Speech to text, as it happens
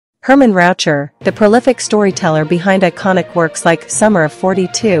Herman Raucher, the prolific storyteller behind iconic works like Summer of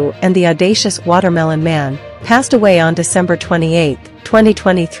 '42 and The Audacious Watermelon Man, passed away on December 28,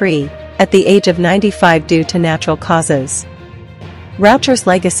 2023, at the age of 95 due to natural causes. Raucher's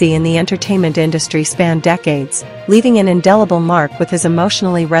legacy in the entertainment industry spanned decades, leaving an indelible mark with his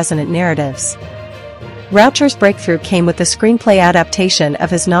emotionally resonant narratives. Raucher's breakthrough came with the screenplay adaptation of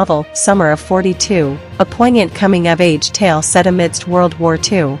his novel, Summer of '42, a poignant coming-of-age tale set amidst World War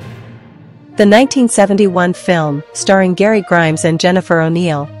II. The 1971 film, starring Gary Grimes and Jennifer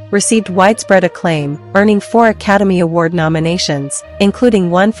O'Neill, received widespread acclaim, earning 4 Academy Award nominations,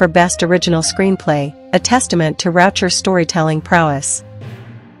 including one for Best Original Screenplay, a testament to Raucher's storytelling prowess.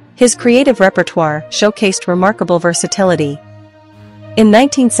 His creative repertoire showcased remarkable versatility. In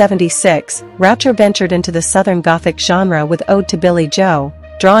 1976, Raucher ventured into the Southern Gothic genre with Ode to Billy Joe,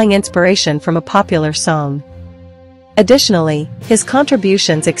 drawing inspiration from a popular song. Additionally, his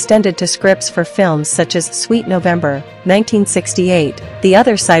contributions extended to scripts for films such as Sweet November, 1968, The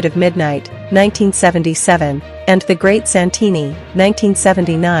Other Side of Midnight, 1977, and The Great Santini,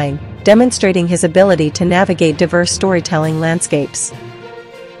 1979, demonstrating his ability to navigate diverse storytelling landscapes.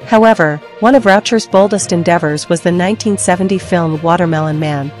 However, one of Raucher's boldest endeavors was the 1970 film Watermelon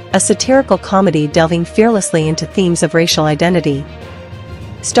Man, a satirical comedy delving fearlessly into themes of racial identity.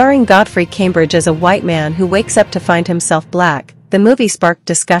 Starring Godfrey Cambridge as a white man who wakes up to find himself black, the movie sparked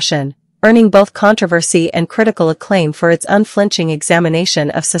discussion, earning both controversy and critical acclaim for its unflinching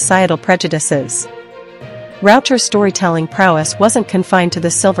examination of societal prejudices. Raucher's storytelling prowess wasn't confined to the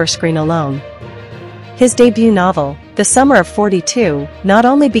silver screen alone. His debut novel, The Summer of '42, not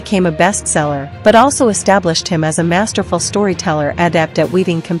only became a bestseller, but also established him as a masterful storyteller adept at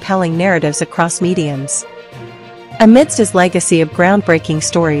weaving compelling narratives across mediums. Amidst his legacy of groundbreaking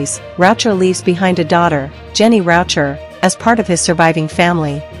stories, Raucher leaves behind a daughter, Jenny Raucher, as part of his surviving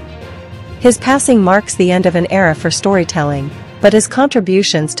family. His passing marks the end of an era for storytelling, but his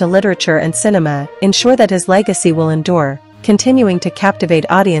contributions to literature and cinema ensure that his legacy will endure, continuing to captivate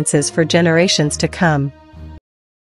audiences for generations to come.